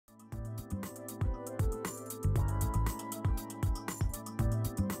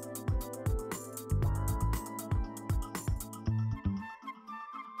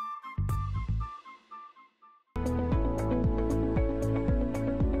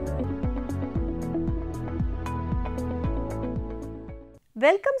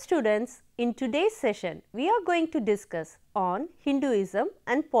Welcome students. In today's session, we are going to discuss on Hinduism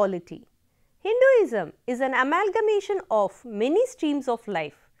and polity. Hinduism is an amalgamation of many streams of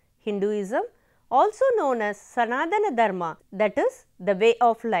life. Hinduism, also known as Sanatana Dharma, that is the way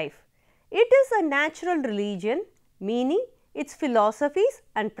of life. It is a natural religion, meaning its philosophies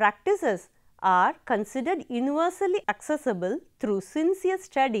and practices are considered universally accessible through sincere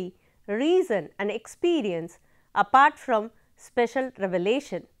study, reason and experience apart from special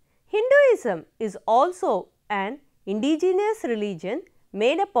revelation. Hinduism is also an indigenous religion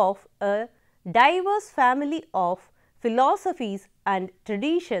made up of a diverse family of philosophies and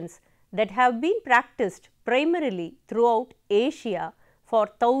traditions that have been practiced primarily throughout Asia for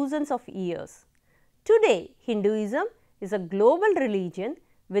thousands of years. Today, Hinduism is a global religion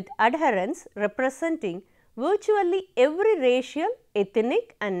with adherents representing virtually every racial,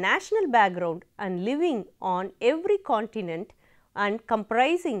 ethnic and national background and living on every continent and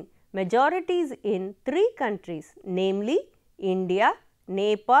comprising majorities in 3 countries, namely India,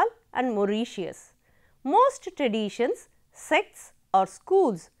 Nepal and Mauritius. Most traditions, sects or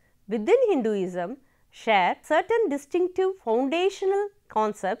schools within Hinduism share certain distinctive foundational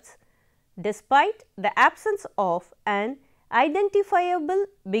concepts despite the absence of an identifiable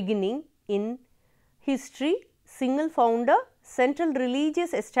beginning in history, single founder, central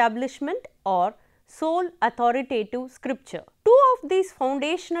religious establishment or sole authoritative scripture. 2 of these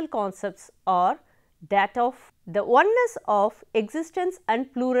foundational concepts are that of the oneness of existence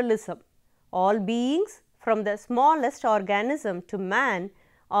and pluralism. All beings from the smallest organism to man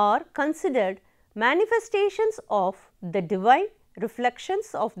are considered manifestations of the divine,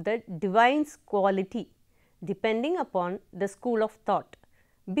 reflections of the divine's quality, depending upon the school of thought.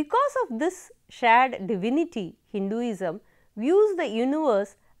 Because of this shared divinity, Hinduism views the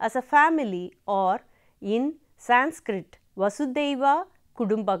universe as a family, or in Sanskrit Vasudhaiva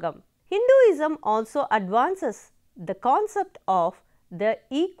Kudumbakam. Hinduism also advances the concept of the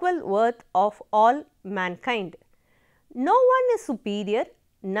equal worth of all mankind. No one is superior,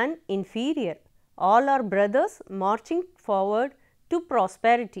 none inferior. All are brothers marching forward to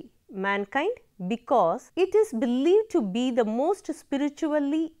prosperity. Mankind, because it is believed to be the most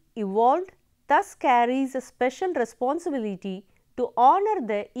spiritually evolved, thus carries a special responsibility to honor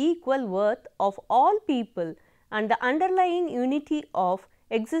the equal worth of all people and the underlying unity of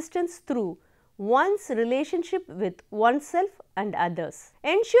existence through one's relationship with oneself and others,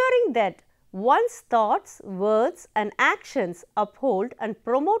 ensuring that one's thoughts, words and actions uphold and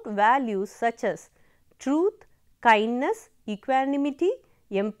promote values such as truth, kindness, equanimity,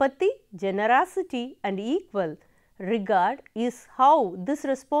 empathy, generosity and equal regard is how this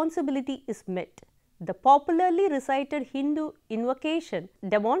responsibility is met. The popularly recited Hindu invocation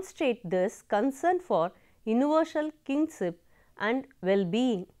demonstrates this concern for universal kingship and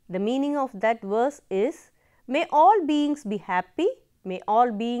well-being. The meaning of that verse is, may all beings be happy, may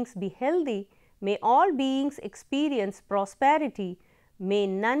all beings be healthy, may all beings experience prosperity, may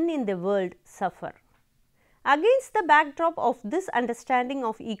none in the world suffer. Against the backdrop of this understanding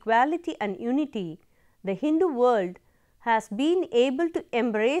of equality and unity, the Hindu world has been able to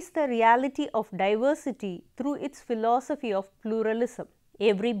embrace the reality of diversity through its philosophy of pluralism.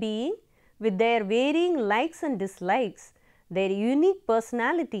 Every being, with their varying likes and dislikes, their unique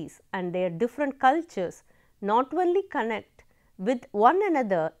personalities and their different cultures, not only connect with one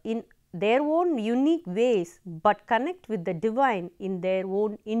another in their own unique ways, but connect with the divine in their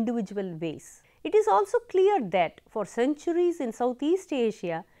own individual ways. It is also clear that for centuries in Southeast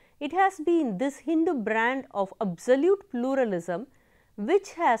Asia, it has been this Hindu brand of absolute pluralism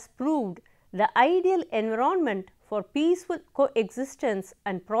which has proved the ideal environment for peaceful coexistence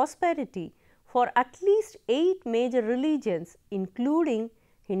and prosperity for at least 8 major religions, including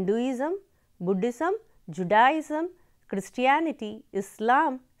Hinduism, Buddhism, Judaism, Christianity,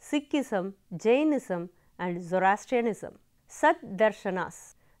 Islam, Sikhism, Jainism and Zoroastrianism. Sat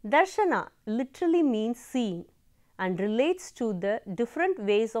Darshanas. Darshana literally means seeing and relates to the different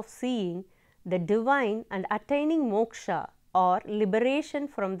ways of seeing the divine and attaining moksha or liberation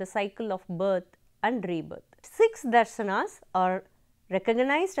from the cycle of birth and rebirth. 6 darshanas are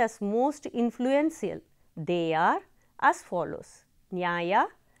recognized as most influential. They are as follows: Nyaya,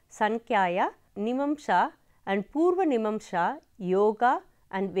 Sankhya, Mimamsa and Purva Mimamsa, Yoga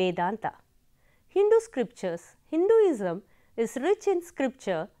and Vedanta. Hindu scriptures. Hinduism is rich in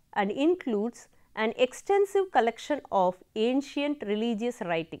scripture and includes an extensive collection of ancient religious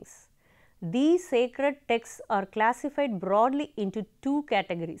writings. These sacred texts are classified broadly into 2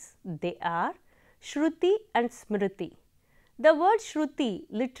 categories. They are Shruti and Smriti. The word Shruti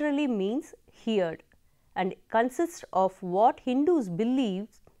literally means heard and consists of what Hindus believe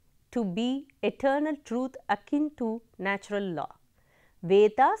to be eternal truth akin to natural law.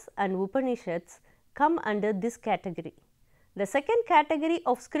 Vedas and Upanishads come under this category. The second category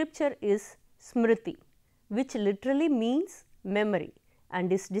of scripture is Smriti, which literally means memory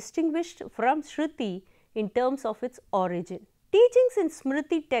and is distinguished from Shruti in terms of its origin. Teachings in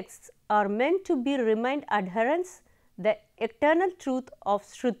Smriti texts are meant to be remind adherents the eternal truth of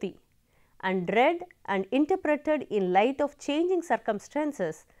Shruti and read and interpreted in light of changing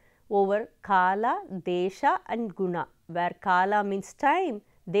circumstances over Kala, Desha and Guna, where Kala means time,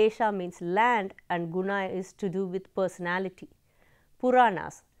 Desha means land and Guna is to do with personality.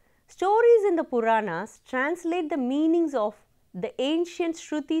 Puranas. Stories in the Puranas translate the meanings of the ancient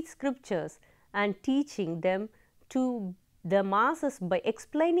Shruti scriptures and teaching them to the masses by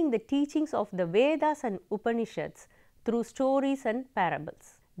explaining the teachings of the Vedas and Upanishads through stories and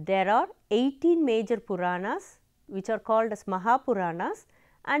parables. There are 18 major Puranas which are called as Mahapuranas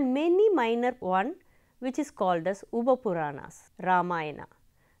and many minor one which is called as Upapuranas. Ramayana.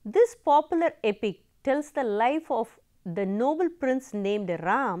 This popular epic tells the life of the noble prince named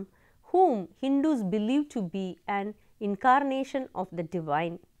Ram, whom Hindus believe to be an incarnation of the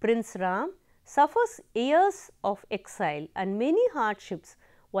divine. Prince Ram suffers years of exile and many hardships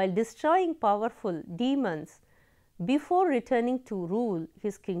while destroying powerful demons before returning to rule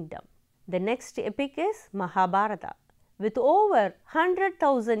his kingdom. The next epic is Mahabharata. With over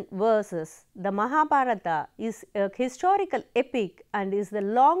 100,000 verses, the Mahabharata is a historical epic and is the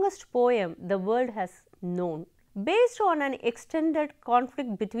longest poem the world has known. Based on an extended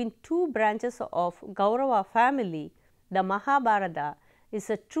conflict between two branches of Kaurava family, the Mahabharata is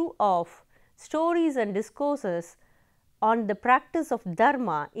a true of stories and discourses on the practice of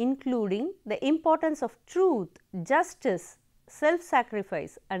dharma, including the importance of truth, justice,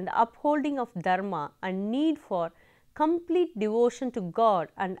 self-sacrifice and the upholding of dharma and need for complete devotion to God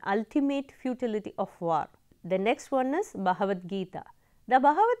and ultimate futility of war. The next one is Bhagavad Gita. The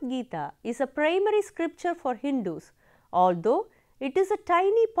Bhagavad Gita is a primary scripture for Hindus, although it is a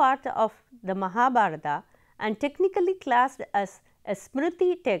tiny part of the Mahabharata and technically classed as a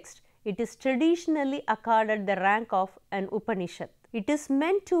Smriti text. It is traditionally accorded the rank of an Upanishad. It is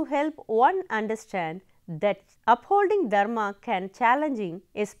meant to help one understand that upholding dharma can be challenging,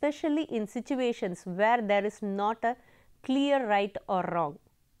 especially in situations where there is not a clear right or wrong.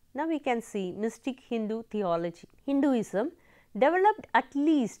 Now we can see mystic Hindu theology. Hinduism developed at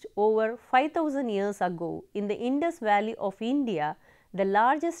least over 5,000 years ago in the Indus Valley of India, the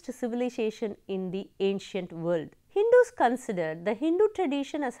largest civilization in the ancient world. Hindus consider the Hindu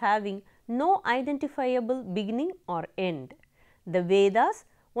tradition as having no identifiable beginning or end. The Vedas,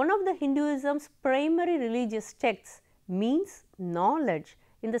 one of the Hinduism's primary religious texts, means knowledge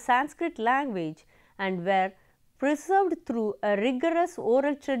in the Sanskrit language and were preserved through a rigorous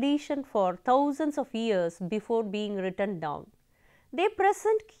oral tradition for thousands of years before being written down. They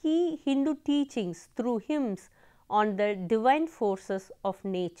present key Hindu teachings through hymns on the divine forces of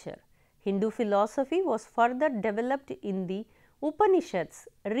nature. Hindu philosophy was further developed in the Upanishads,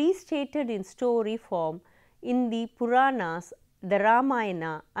 restated in story form in the Puranas, the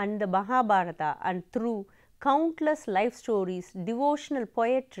Ramayana and the Mahabharata, and through countless life stories, devotional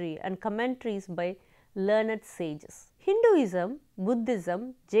poetry and commentaries by learned sages. Hinduism,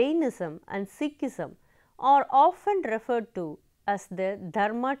 Buddhism, Jainism and Sikhism are often referred to as the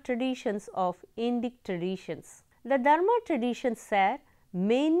Dharma traditions of Indic traditions. The Dharma traditions share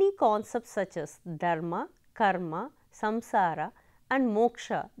many concepts such as Dharma, Karma, Samsara and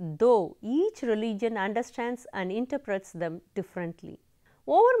Moksha, though each religion understands and interprets them differently.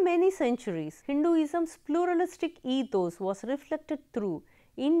 Over many centuries, Hinduism's pluralistic ethos was reflected through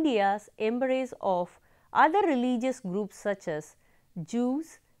India's embrace of other religious groups such as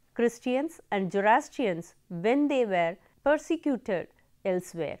Jews, Christians and Zoroastrians when they were persecuted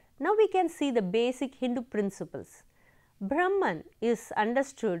elsewhere. Now we can see the basic Hindu principles. Brahman is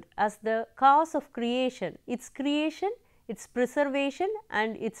understood as the cause of creation, its preservation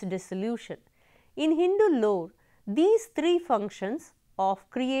and its dissolution. In Hindu lore, these three functions of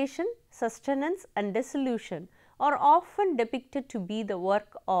creation, sustenance and dissolution are often depicted to be the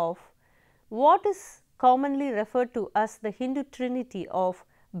work of what is commonly referred to as the Hindu trinity of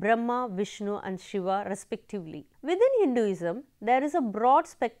Brahma, Vishnu and Shiva respectively. Within Hinduism, there is a broad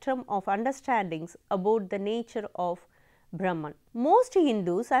spectrum of understandings about the nature of Brahman. Most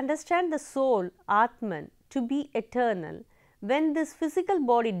Hindus understand the soul, Atman, to be eternal. When this physical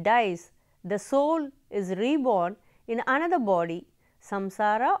body dies, the soul is reborn in another body,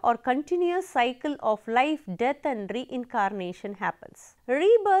 Samsara or continuous cycle of life, death and reincarnation happens.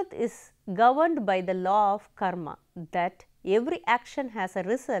 Rebirth is governed by the law of karma, that every action has a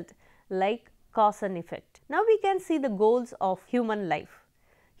result like cause and effect. Now we can see the goals of human life.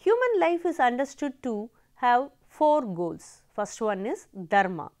 Human life is understood to have 4 goals. First one is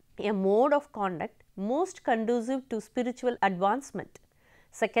dharma, a mode of conduct most conducive to spiritual advancement.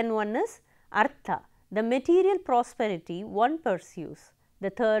 Second one is artha, the material prosperity one pursues. The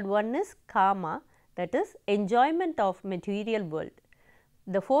third one is kama, that is enjoyment of material world.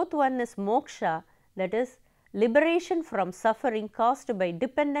 The fourth one is moksha, that is liberation from suffering caused by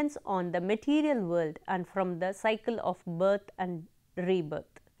dependence on the material world and from the cycle of birth and rebirth.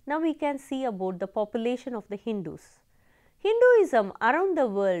 Now we can see about the population of the Hindus. Hinduism around the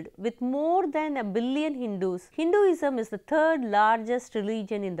world, with more than 1 billion Hindus, Hinduism is the third largest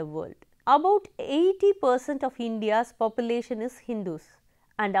religion in the world. About 80% of India's population is Hindus,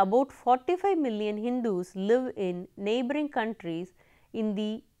 and about 45 million Hindus live in neighboring countries in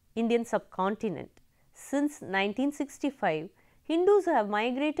the Indian subcontinent. Since 1965, Hindus have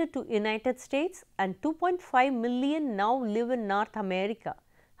migrated to United States and 2.5 million now live in North America.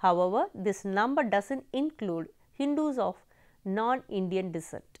 However, this number does not include Hindus of non-Indian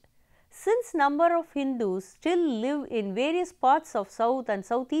descent. Since number of Hindus still live in various parts of South and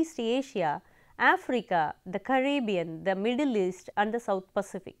Southeast Asia, Africa, the Caribbean, the Middle East and the South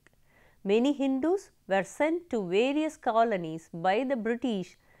Pacific, many Hindus were sent to various colonies by the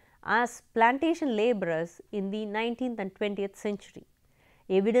British as plantation laborers in the 19th and 20th century.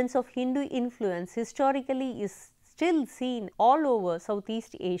 Evidence of Hindu influence historically is still seen all over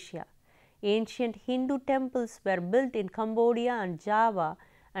Southeast Asia. Ancient Hindu temples were built in Cambodia and Java,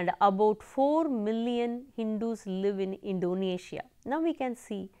 and about 4 million Hindus live in Indonesia. Now we can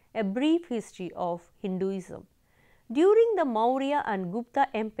see a brief history of Hinduism. During the Maurya and Gupta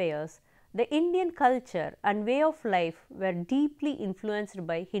empires, the Indian culture and way of life were deeply influenced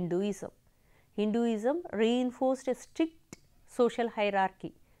by Hinduism. Hinduism reinforced a strict social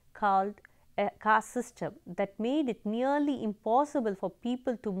hierarchy called a caste system that made it nearly impossible for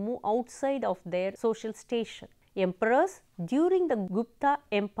people to move outside of their social station. Emperors during the Gupta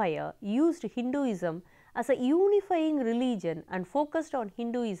Empire used Hinduism as a unifying religion and focused on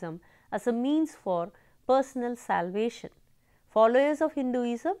Hinduism as a means for personal salvation. Followers of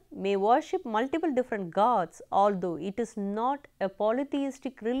Hinduism may worship multiple different gods, although it is not a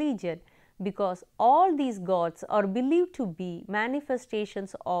polytheistic religion, because all these gods are believed to be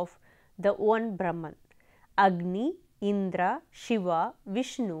manifestations of the one Brahman. Agni, Indra, Shiva,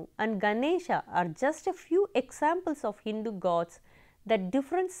 Vishnu and Ganesha are just a few examples of Hindu gods that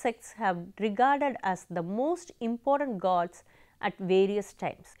different sects have regarded as the most important gods at various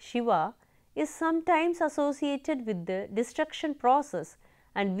times. Shiva is sometimes associated with the destruction process,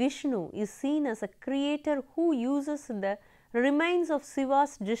 and Vishnu is seen as a creator who uses the remains of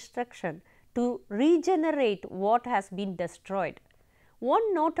Shiva's destruction to regenerate what has been destroyed.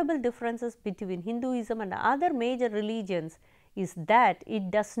 One notable difference between Hinduism and other major religions is that it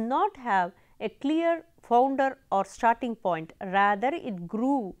does not have a clear founder or starting point. Rather, it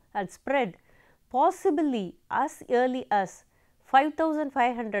grew and spread possibly as early as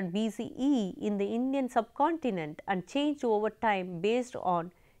 5500 BCE in the Indian subcontinent and changed over time based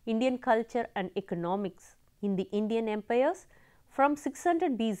on Indian culture and economics. In the Indian empires, from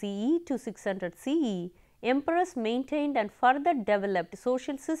 600 BCE to 600 CE, emperors maintained and further developed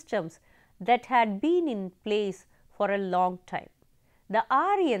social systems that had been in place for a long time. The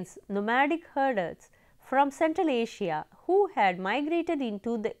Aryans, nomadic herders from Central Asia who had migrated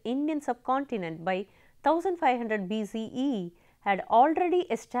into the Indian subcontinent by 1500 BCE, had already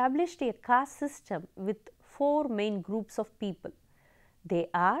established a caste system with 4 main groups of people. They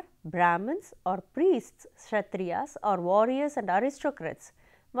are Brahmins or priests, Kshatriyas or warriors and aristocrats,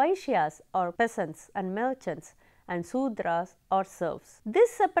 Vaishyas or peasants and merchants, and Sudras or serfs.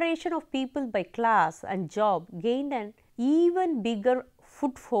 This separation of people by class and job gained an even bigger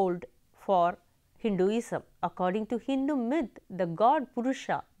foothold for Hinduism. According to Hindu myth, the god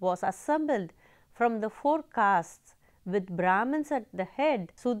Purusha was assembled from the 4 castes, with Brahmins at the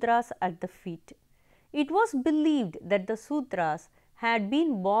head, Sudras at the feet. It was believed that the Sudras had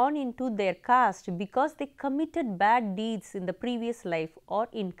been born into their caste because they committed bad deeds in the previous life or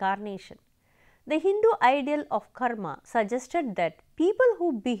incarnation. The Hindu ideal of karma suggested that people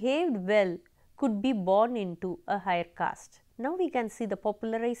who behaved well could be born into a higher caste. Now we can see the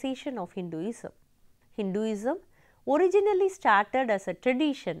popularization of Hinduism. Hinduism originally started as a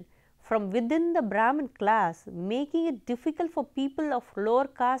tradition from within the Brahmin class, making it difficult for people of lower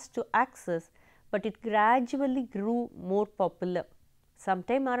caste to access, but it gradually grew more popular.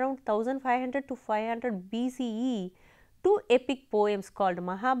 Sometime around 1500 to 500 BCE, two epic poems called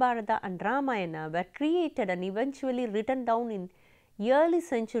Mahabharata and Ramayana were created and eventually written down in early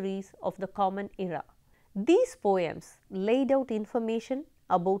centuries of the Common Era. These poems laid out information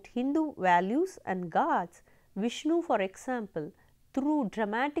about Hindu values and gods, Vishnu for example, through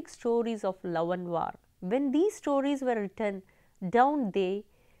dramatic stories of love and war. When these stories were written down, they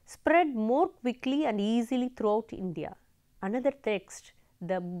spread more quickly and easily throughout India. Another text,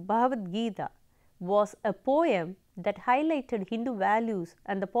 the Bhagavad Gita, was a poem that highlighted Hindu values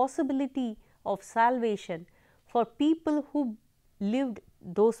and the possibility of salvation for people who lived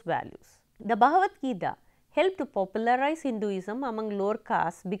those values. The Bhagavad Gita helped to popularize Hinduism among lower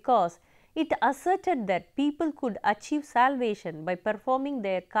castes because it asserted that people could achieve salvation by performing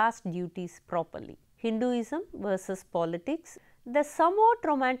their caste duties properly. Hinduism versus politics. The somewhat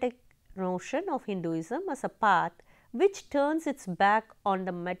romantic notion of Hinduism as a path which turns its back on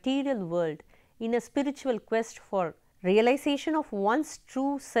the material world in a spiritual quest for realization of one's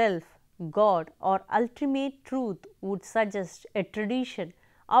true self, God, or ultimate truth would suggest a tradition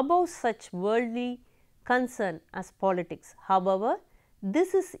above such worldly concern as politics. However,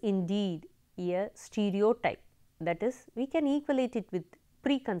 this is indeed a stereotype, that is, we can equate it with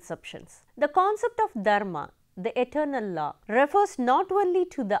preconceptions. The concept of dharma, the eternal law, refers not only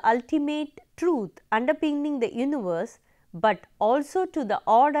to the ultimate truth underpinning the universe, but also to the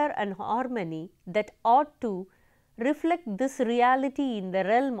order and harmony that ought to reflect this reality in the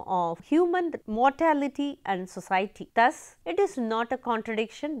realm of human mortality and society. Thus, it is not a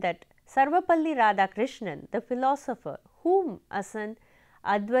contradiction that Sarvapalli Radhakrishnan, the philosopher, whom as an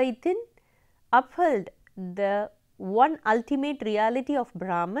Advaitin upheld the one ultimate reality of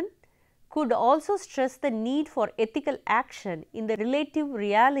Brahman, could also stress the need for ethical action in the relative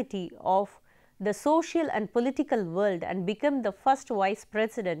reality of the social and political world, and became the first vice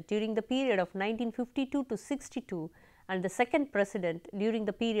president during the period of 1952 to 62 and the second president during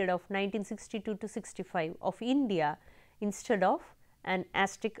the period of 1962 to 65 of India instead of an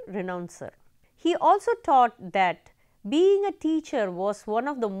ascetic renouncer. He also taught that being a teacher was one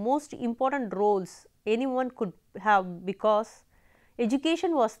of the most important roles anyone could have because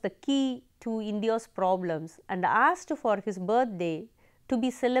education was the key to India's problems, and asked for his birthday to be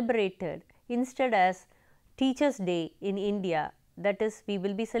celebrated instead as Teachers' Day in India, that is, we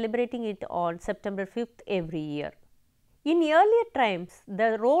will be celebrating it on September 5th every year. In earlier times,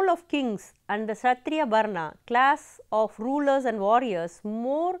 the role of kings and the Kshatriya Varna class of rulers and warriors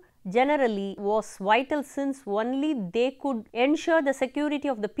more generally was vital, since only they could ensure the security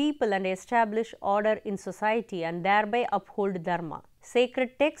of the people and establish order in society and thereby uphold dharma.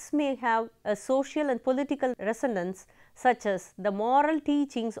 Sacred texts may have a social and political resonance, such as the moral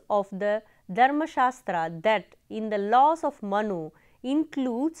teachings of the Dharma Shastra that in the laws of Manu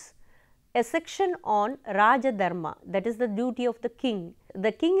includes a section on Raja Dharma, that is the duty of the king.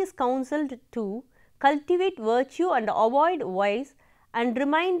 The king is counselled to cultivate virtue and avoid vice, and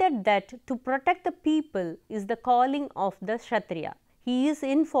reminded that to protect the people is the calling of the Kshatriya. He is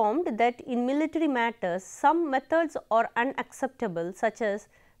informed that in military matters some methods are unacceptable, such as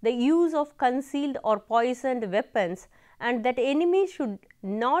the use of concealed or poisoned weapons, and that enemies should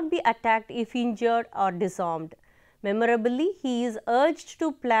not be attacked if injured or disarmed. Memorably, he is urged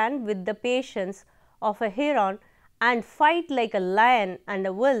to plan with the patience of a heron and fight like a lion and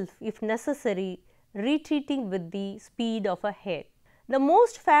a wolf if necessary, retreating with the speed of a hare. The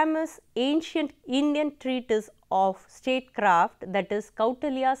most famous ancient Indian treatise of statecraft, that is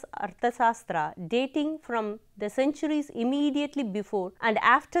Kautilya's Arthashastra, dating from the centuries immediately before and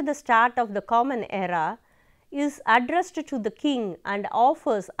after the start of the Common Era, is addressed to the king and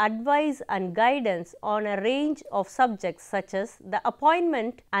offers advice and guidance on a range of subjects such as the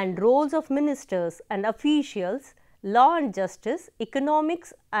appointment and roles of ministers and officials, law and justice,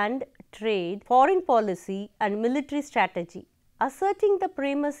 economics and trade, foreign policy and military strategy, asserting the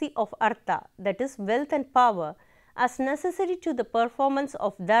primacy of artha, that is wealth and power, as necessary to the performance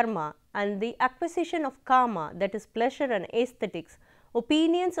of dharma and the acquisition of kama, that is pleasure and aesthetics.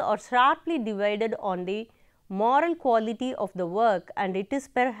 Opinions are sharply divided on the moral quality of the work, and it is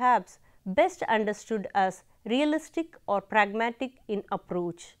perhaps best understood as realistic or pragmatic in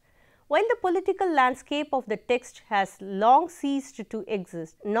approach. While the political landscape of the text has long ceased to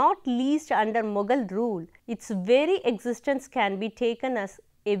exist, not least under Mughal rule, its very existence can be taken as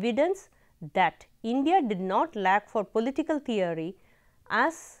evidence that India did not lack for political theory,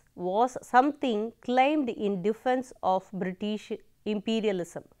 as was something claimed in defense of British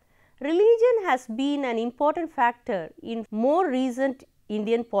imperialism. Religion has been an important factor in more recent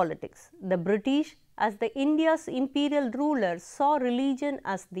Indian politics. The British as the India's imperial rulers saw religion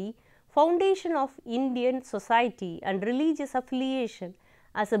as the foundation of Indian society and religious affiliation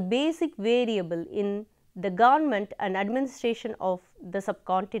as a basic variable in the government and administration of the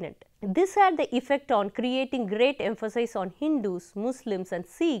subcontinent. This had the effect on creating great emphasis on Hindus, Muslims and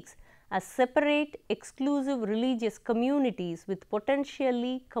Sikhs as separate, exclusive religious communities with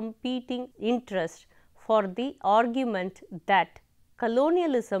potentially competing interests, for the argument that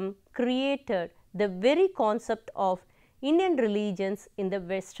colonialism created the very concept of Indian religions in the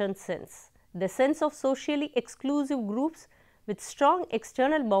Western sense. The sense of socially exclusive groups with strong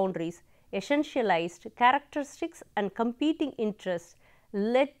external boundaries, essentialized characteristics and competing interests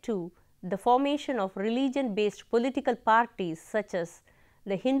led to the formation of religion-based political parties such as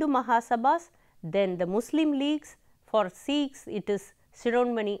the Hindu Mahasabhas, then the Muslim Leagues. For Sikhs, it is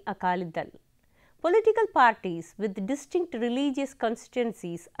Shiromani Akali Dal. Political parties with distinct religious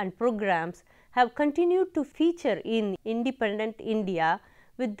constituencies and programs have continued to feature in independent India,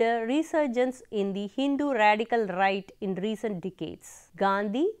 with the resurgence in the Hindu radical right in recent decades.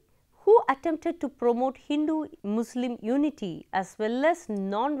 Gandhi, who attempted to promote Hindu-Muslim unity as well as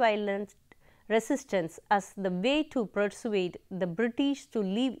non-violent resistance as the way to persuade the British to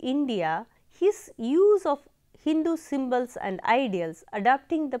leave India, his use of Hindu symbols and ideals,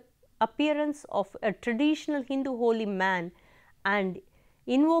 adopting the appearance of a traditional Hindu holy man and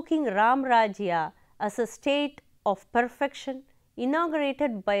invoking Ram Rajya as a state of perfection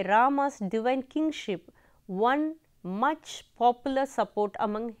inaugurated by Rama's divine kingship, won much popular support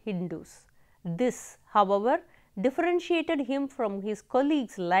among Hindus. This, however, differentiated him from his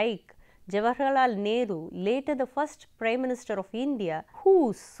colleagues like Jawaharlal Nehru, later the first Prime Minister of India,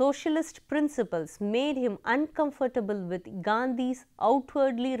 whose socialist principles made him uncomfortable with Gandhi's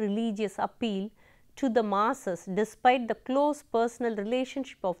outwardly religious appeal to the masses despite the close personal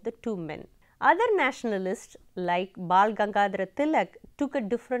relationship of the two men. Other nationalists like Bal Gangadhar Tilak took a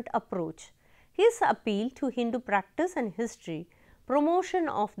different approach. His appeal to Hindu practice and history, promotion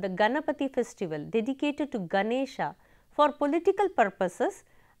of the Ganapati festival dedicated to Ganesha for political purposes,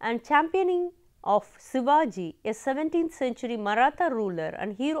 and championing of Shivaji, a 17th century Maratha ruler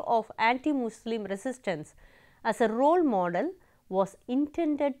and hero of anti-Muslim resistance, as a role model, was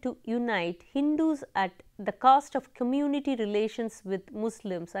intended to unite Hindus at the cost of community relations with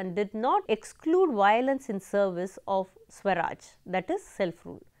Muslims and did not exclude violence in service of Swaraj, that is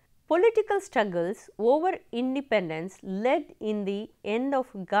self-rule. Political struggles over independence led in the end of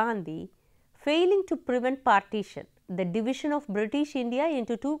Gandhi failing to prevent partition, the division of British India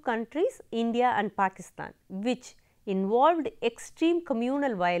into two countries, India and Pakistan, which involved extreme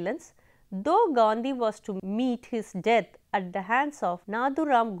communal violence. Though Gandhi was to meet his death at the hands of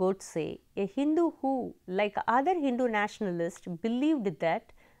Nathuram Godse, a Hindu who, like other Hindu nationalists, believed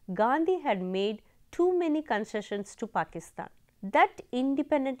that Gandhi had made too many concessions to Pakistan. That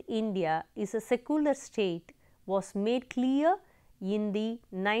independent India is a secular state was made clear in the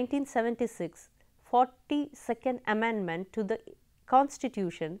 1976 42nd Amendment to the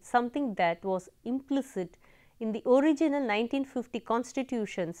Constitution, something that was implicit in the original 1950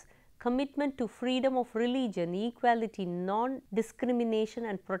 Constitution's commitment to freedom of religion, equality, non-discrimination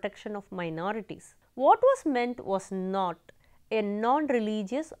and protection of minorities. What was meant was not a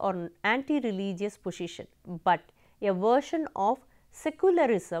non-religious or anti-religious position, but a version of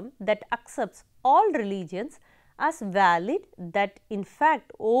secularism that accepts all religions as valid, that in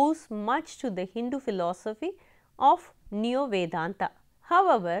fact owes much to the Hindu philosophy of Neo-Vedanta.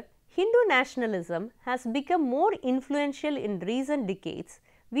 However, Hindu nationalism has become more influential in recent decades.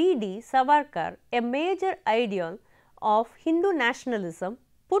 V.D. Savarkar, a major ideal of Hindu nationalism,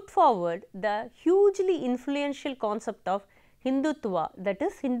 put forward the hugely influential concept of Hindutva, that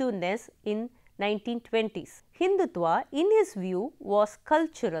is Hinduness, in 1920s. Hindutva, in his view, was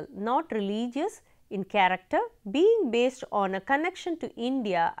cultural, not religious in character, being based on a connection to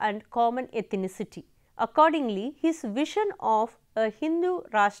India and common ethnicity. Accordingly, his vision of a Hindu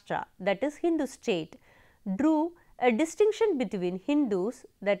Rashtra, that is Hindu state, drew a distinction between Hindus,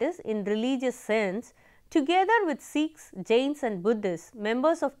 that is in religious sense, together with Sikhs, Jains and Buddhists,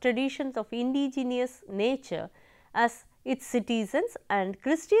 members of traditions of indigenous nature, as its citizens, and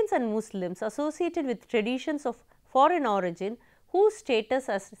Christians and Muslims associated with traditions of foreign origin, whose status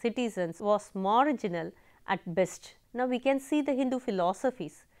as citizens was marginal at best. Now, we can see the Hindu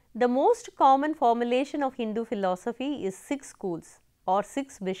philosophies. The most common formulation of Hindu philosophy is 6 schools or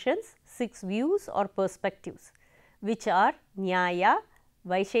 6 visions, 6 views or perspectives, which are Nyaya,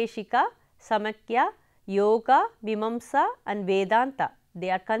 Vaisheshika, Samakya, Yoga, Mimamsa and Vedanta. They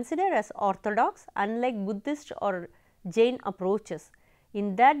are considered as orthodox, unlike Buddhist or Jain approaches,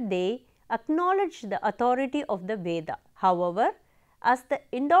 in that they acknowledged the authority of the Veda. However, as the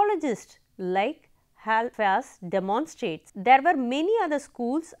Indologist like Halifax demonstrates, there were many other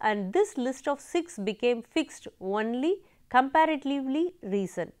schools and this list of 6 became fixed only comparatively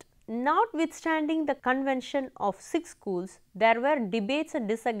recent. Notwithstanding the convention of 6 schools, there were debates and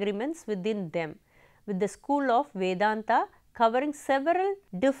disagreements within them, with the school of Vedanta covering several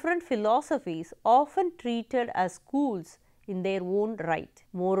different philosophies often treated as schools in their own right.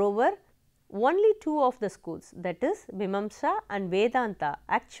 Moreover, only 2 of the schools, that is Mimamsa and Vedanta,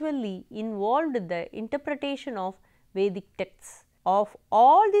 actually involved the interpretation of Vedic texts. Of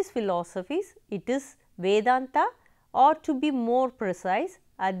all these philosophies, it is Vedanta, or to be more precise,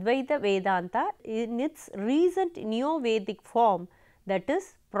 Advaita Vedanta in its recent Neo-Vedic form, that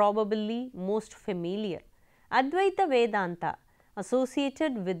is probably most familiar. Advaita Vedanta,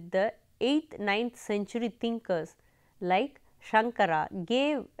 associated with the 8th-9th century thinkers like Shankara,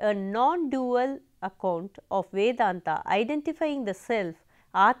 gave a non-dual account of Vedanta, identifying the self,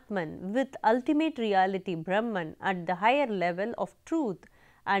 Atman, with ultimate reality, Brahman, at the higher level of truth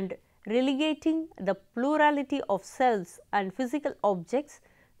and relegating the plurality of selves and physical objects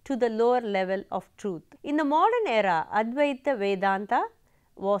to the lower level of truth. In the modern era, Advaita Vedanta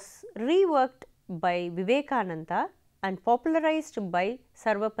was reworked by Vivekananda and popularized by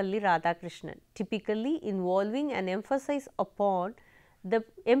Sarvapalli Radhakrishnan, typically involving an emphasis upon the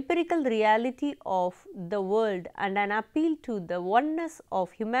empirical reality of the world and an appeal to the oneness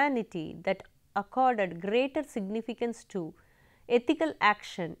of humanity that accorded greater significance to ethical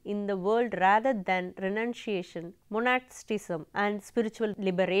action in the world rather than renunciation, monasticism and spiritual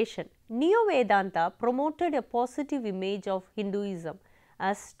liberation. Neo-Vedanta promoted a positive image of Hinduism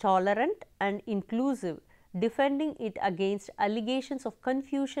as tolerant and inclusive, defending it against allegations of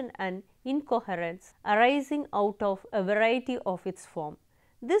confusion and incoherence arising out of a variety of its form.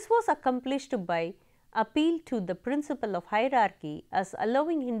 This was accomplished by appeal to the principle of hierarchy as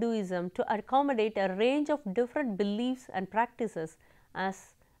allowing Hinduism to accommodate a range of different beliefs and practices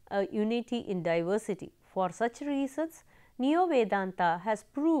as a unity in diversity. For such reasons, Neo-Vedanta has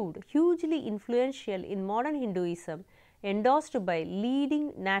proved hugely influential in modern Hinduism, endorsed by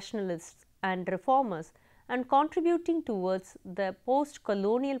leading nationalists and reformers and contributing towards the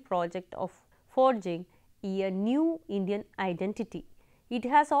post-colonial project of forging a new Indian identity. It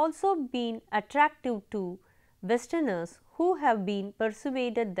has also been attractive to Westerners who have been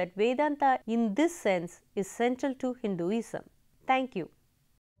persuaded that Vedanta in this sense is central to Hinduism. Thank you.